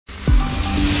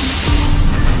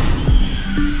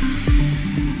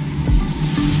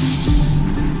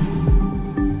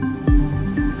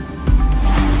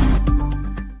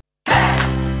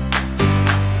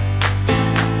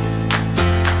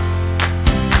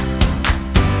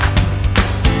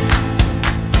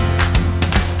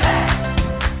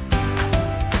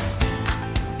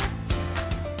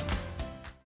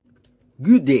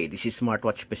Good day, this is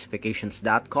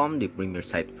smartwatchspecifications.com, the premier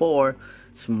site for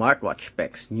smartwatch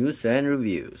specs, news, and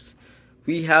reviews.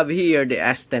 We have here the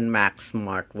S10 Max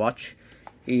Smartwatch,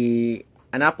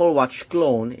 an Apple Watch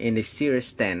clone in the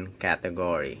Series 10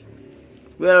 category.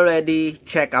 We already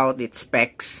checked out its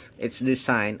specs, its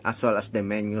design, as well as the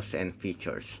menus and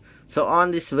features. So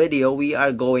on this video, we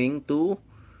are going to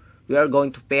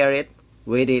pair it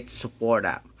with its support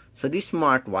app. So this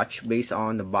smartwatch, based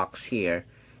on the box here,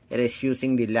 it is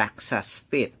using the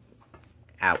Laxasfit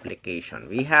application.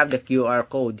 We have the QR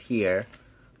code here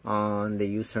on the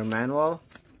user manual,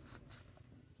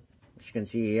 as you can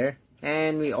see here,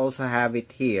 and we also have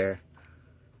it here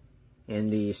in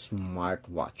the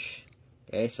smartwatch.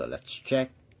 Okay, so let's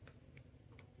check.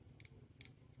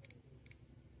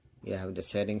 We have the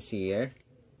settings here.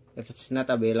 If it's not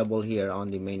available here on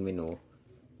the main menu,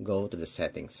 go to the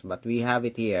settings, but we have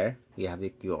it here. We have the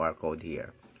QR code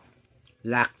here.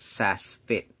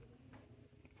 Laxasfit.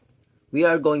 We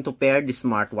are going to pair the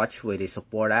smartwatch with the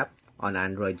support app on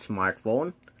Android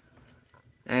smartphone.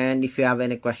 And if you have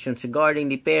any questions regarding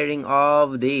the pairing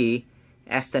of the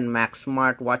S10 Max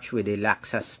Smartwatch with the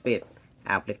Laxasfit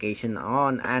application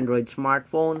on Android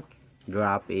smartphone,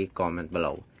 drop a comment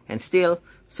below. And still,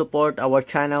 support our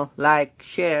channel, like,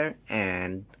 share,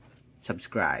 and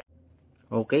subscribe.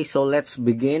 Okay, so let's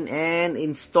begin and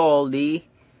install the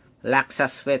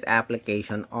Laxasfit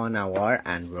application on our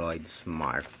Android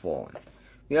smartphone.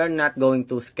 We are not going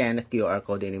to scan the QR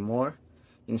code anymore.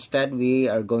 Instead, we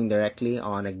are going directly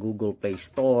on a Google Play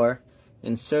Store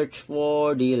and search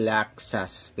for the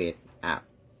Laxasfit app.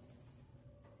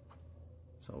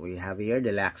 So we have here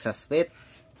the Laxasfit.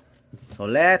 So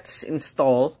let's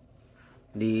install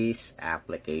this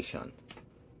application.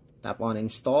 Tap on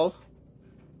install.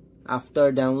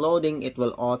 After downloading, it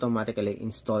will automatically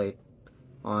install it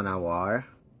on our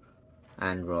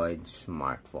Android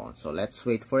smartphone. So let's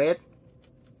wait for it.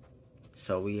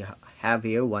 So we have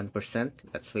here 1%.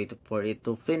 Let's wait for it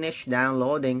to finish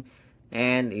downloading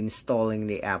and installing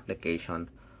the application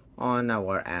on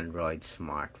our Android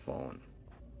smartphone.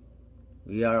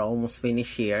 We are almost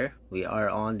finished here. We are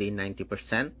on the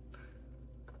 90%,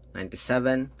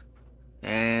 97%,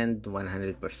 and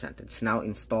 100%. It's now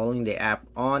installing the app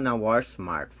on our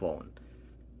smartphone.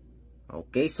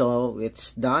 Okay, so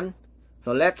it's done.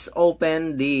 So let's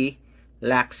open the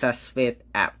Laxasfit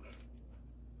app.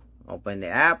 Open the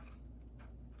app.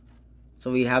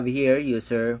 So we have here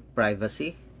user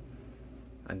privacy.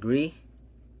 Agree.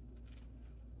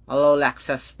 Allow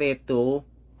Laxasfit to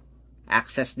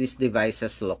access this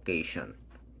device's location.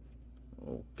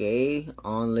 Okay,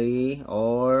 only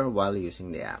or while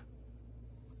using the app.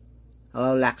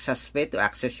 Allow Laxasfit to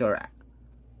access your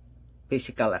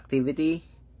physical activity.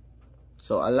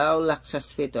 So allow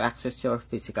Laxasfit to access your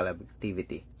physical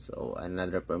activity. So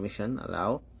another permission,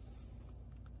 allow.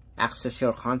 Access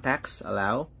your contacts,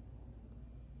 allow.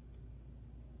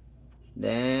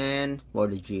 Then for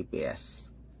the GPS,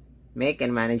 make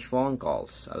and manage phone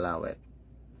calls, allow it.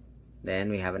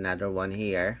 Then we have another one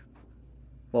here.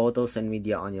 Photos and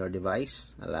media on your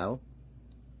device, allow.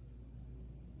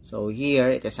 So here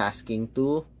it is asking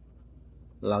to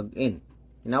log in.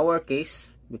 In our case,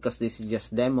 because this is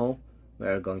just demo, we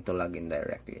are going to log in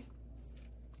directly.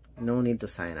 No need to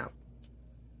sign up.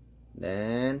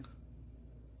 Then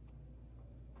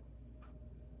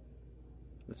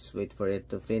let's wait for it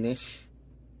to finish.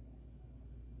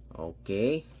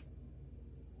 Okay.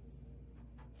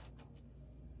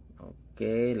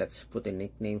 Okay, let's put a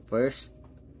nickname first.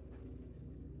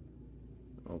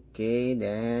 Okay,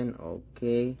 then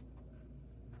okay.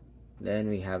 Then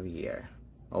we have here.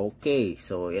 Okay,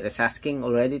 so it is asking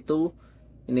already to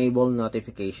enable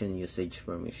notification usage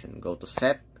permission. Go to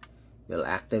set. We'll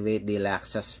activate the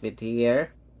Laxasfit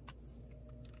here.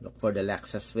 Look for the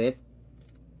Laxasfit.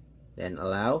 Then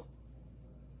allow.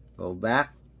 Go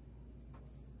back.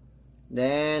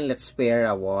 Then let's pair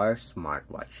our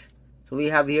smartwatch. So we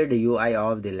have here the UI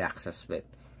of the Laxasfit.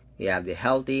 We have the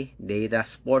healthy, data,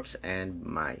 sports, and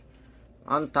my.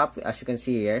 On top, as you can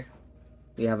see here,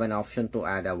 we have an option to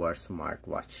add our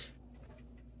smartwatch.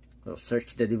 So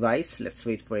search the device. Let's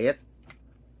wait for it.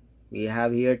 We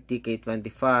have here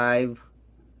TK25.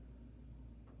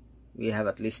 We have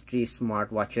at least 3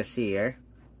 smartwatches here.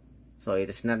 So it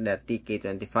is not that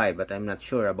TK25, but I'm not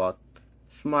sure about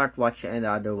smartwatch, and the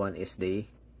other one is the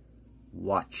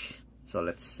watch. So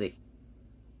let's see.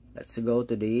 Let's go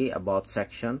to the about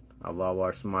section of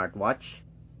our smartwatch.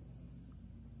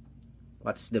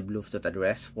 What's the Bluetooth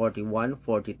address?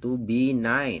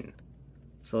 4142B9.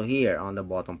 So here on the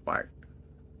bottom part,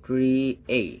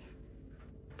 3A.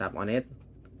 Tap on it.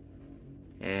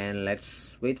 And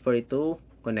let's wait for it to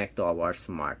connect to our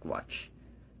smartwatch.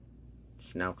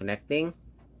 It's now connecting.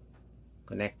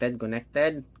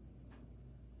 Connected.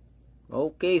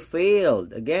 Okay,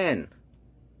 failed again.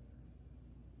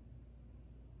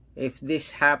 If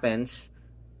this happens,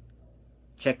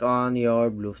 check on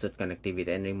your Bluetooth connectivity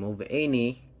and remove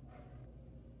any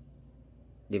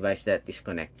device that is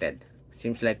connected.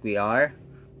 Seems like we are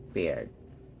paired.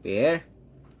 Pair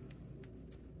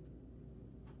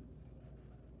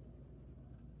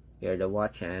the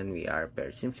watch and we are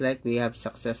paired. Seems like we have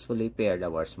successfully paired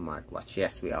our smartwatch.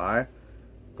 Yes, we are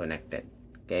connected.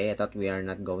 Okay, I thought we are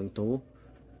not going to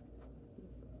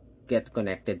get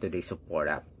connected to the support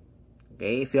app.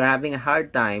 Okay, if you're having a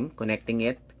hard time connecting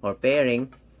it or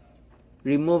pairing,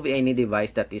 remove any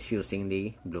device that is using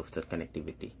the Bluetooth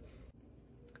connectivity.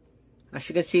 As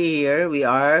you can see here, we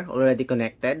are already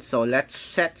connected. So let's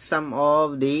set some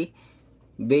of the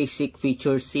basic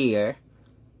features here.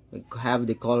 We have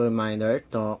the call reminder.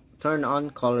 To turn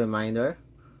on call reminder.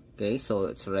 Okay, so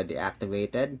it's already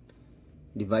activated.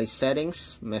 Device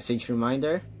settings, message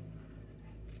reminder.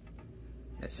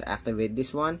 Let's activate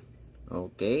this one.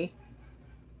 Okay.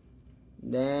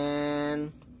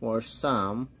 Then for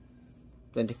some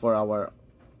 24-hour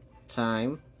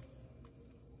time.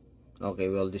 Okay,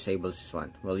 we'll disable this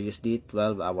one. We'll use the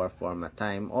 12-hour format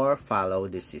time or follow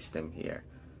the system here.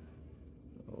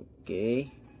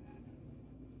 Okay.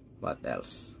 What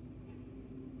else?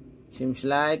 Seems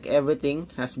like everything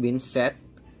has been set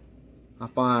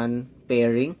upon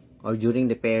pairing or during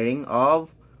the pairing of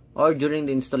or during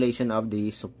the installation of the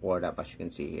support app, as you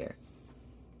can see here.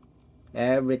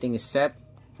 Everything is set.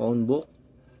 Phone book.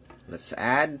 Let's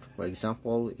add. For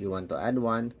example, you want to add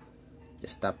one.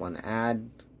 Just tap on add.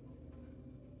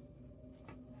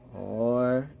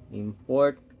 Or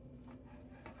import.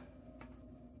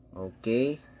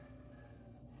 Okay.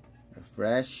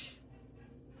 Refresh.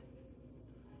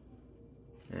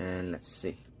 And let's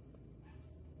see.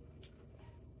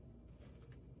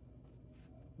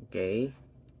 Okay.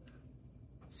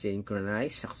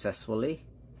 Synchronize successfully.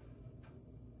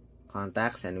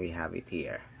 Contacts, and we have it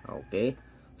here. Okay.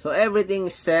 So everything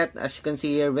is set. As you can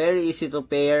see here, very easy to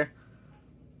pair.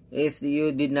 If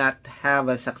you did not have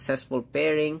a successful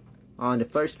pairing on the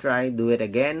first try, do it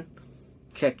again.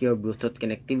 Check your Bluetooth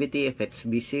connectivity if it's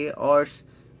busy or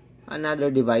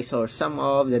another device or some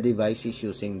of the devices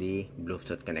using the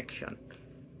Bluetooth connection.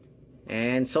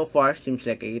 And so far, seems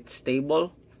like it's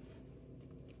stable.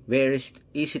 Very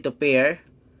easy to pair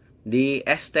the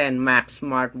S10 Max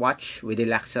Smartwatch with the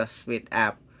Laxasfot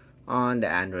app on the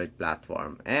Android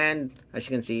platform. And as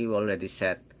you can see, we already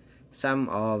set some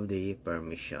of the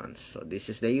permissions. So this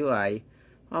is the UI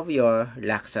of your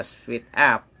Laxasfot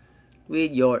app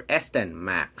with your S10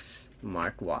 Max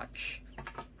Smartwatch.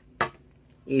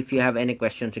 If you have any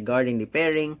questions regarding the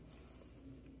pairing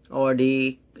or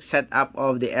the setup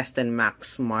of the S10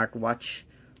 Max Smartwatch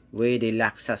with the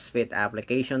Laxasfot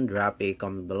application, drop a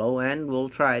comment below and we'll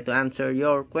try to answer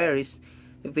your queries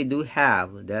if we do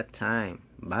have that time.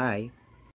 Bye.